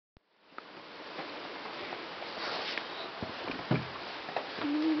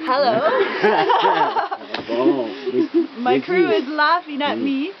Hello. My crew is laughing at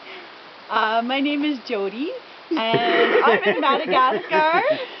me. My name is Jody, and I'm in Madagascar.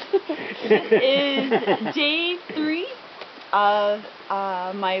 This is day 3 of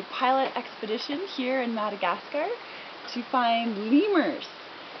my pilot expedition here in Madagascar to find lemurs.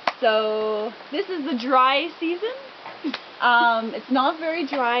 So this is the dry season. It's not very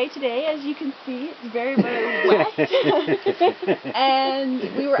dry today, as you can see. It's very, very wet. And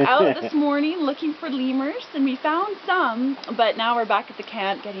we were out this morning looking for lemurs, and we found some, but now we're back at the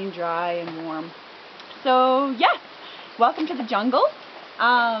camp getting dry and warm. So yes, welcome to the jungle.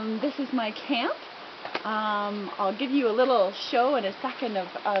 This is my camp. I'll give you a little show in a second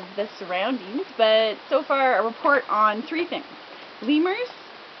of the surroundings, but so far a report on 3 things: lemurs,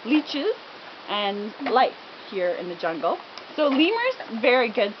 leeches, and life here in the jungle. So lemurs, very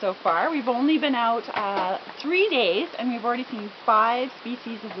good so far. We've only been out 3 days and we've already seen 5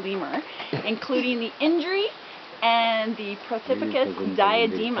 species of lemur, including the Indri and the Protypicus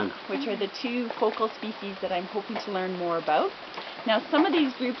diadema, which are the 2 focal species that I'm hoping to learn more about. Now, some of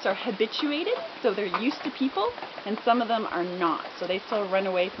these groups are habituated, so they're used to people, and some of them are not, so they still run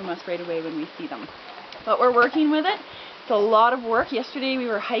away from us right away when we see them. But we're working with it. It's a lot of work. Yesterday we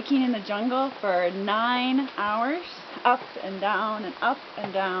were hiking in the jungle for 9 hours, up and down and up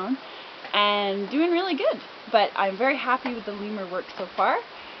and down, and doing really good. But I'm very happy with the lemur work so far.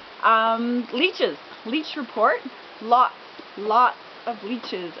 Leeches. Leech report. Lots of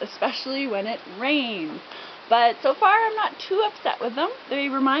leeches, especially when it rains. But so far I'm not too upset with them. They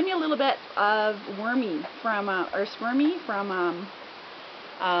remind me a little bit of Squirmy from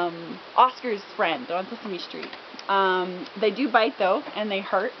Oscar's friend on Sesame Street. They do bite though, and they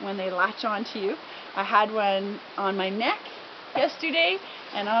hurt when they latch onto you. I had one on my neck yesterday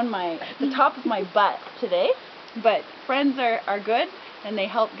and on the top of my butt today. But friends are good, and they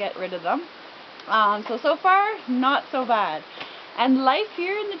help get rid of them. So far, not so bad. And life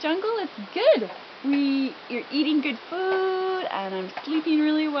here in the jungle, it's good. You're eating good food, and I'm sleeping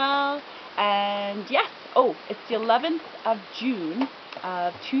really well. And yes, it's the 11th of June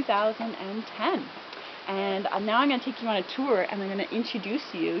of 2010. And now I'm going to take you on a tour, and I'm going to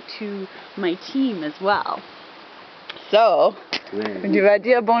introduce you to my team as well. So, tu vas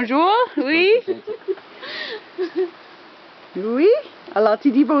dire bonjour? Oui? Oui? Alors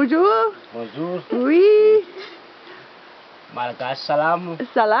tu dis bonjour? Bonjour. Oui? Malgache, salam.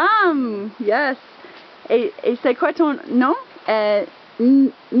 Salam, yes. Et c'est quoi ton nom?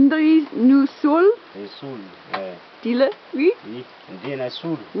 Ndri Nusul? Soul. Dis-le, oui? Oui, Ndina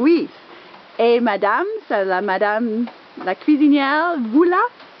Soul. Oui. Et madame, c'est madame la cuisinière, Vula?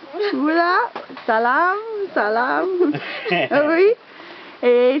 Vula? Salam, salam. Oui.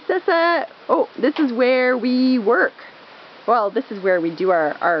 Et ça c'est, this is where we work. Well, this is where we do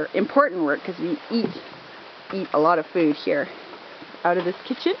our important work, because we eat a lot of food here out of this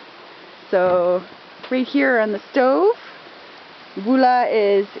kitchen. So right here on the stove, Vula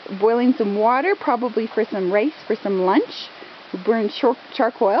is boiling some water, probably for some rice for some lunch. We burn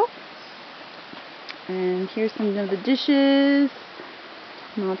charcoal. And here's some of the dishes.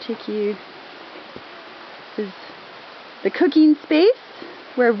 And I'll take you. This is the cooking space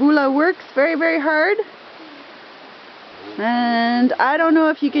where Vula works very, very hard. And I don't know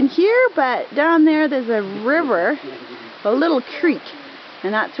if you can hear, but down there's a river, a little creek.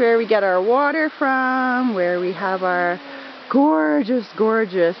 And that's where we get our water from, where we have our gorgeous,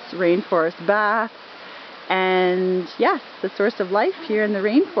 gorgeous rainforest baths. And yes, the source of life here in the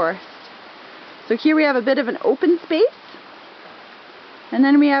rainforest. So here we have a bit of an open space. And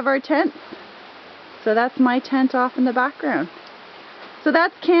then we have our tents. So that's my tent off in the background. So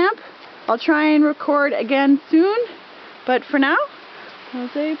that's camp. I'll try and record again soon. But for now, I'll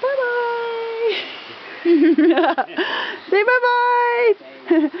say bye-bye. Say bye-bye.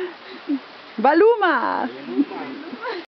 Baluma.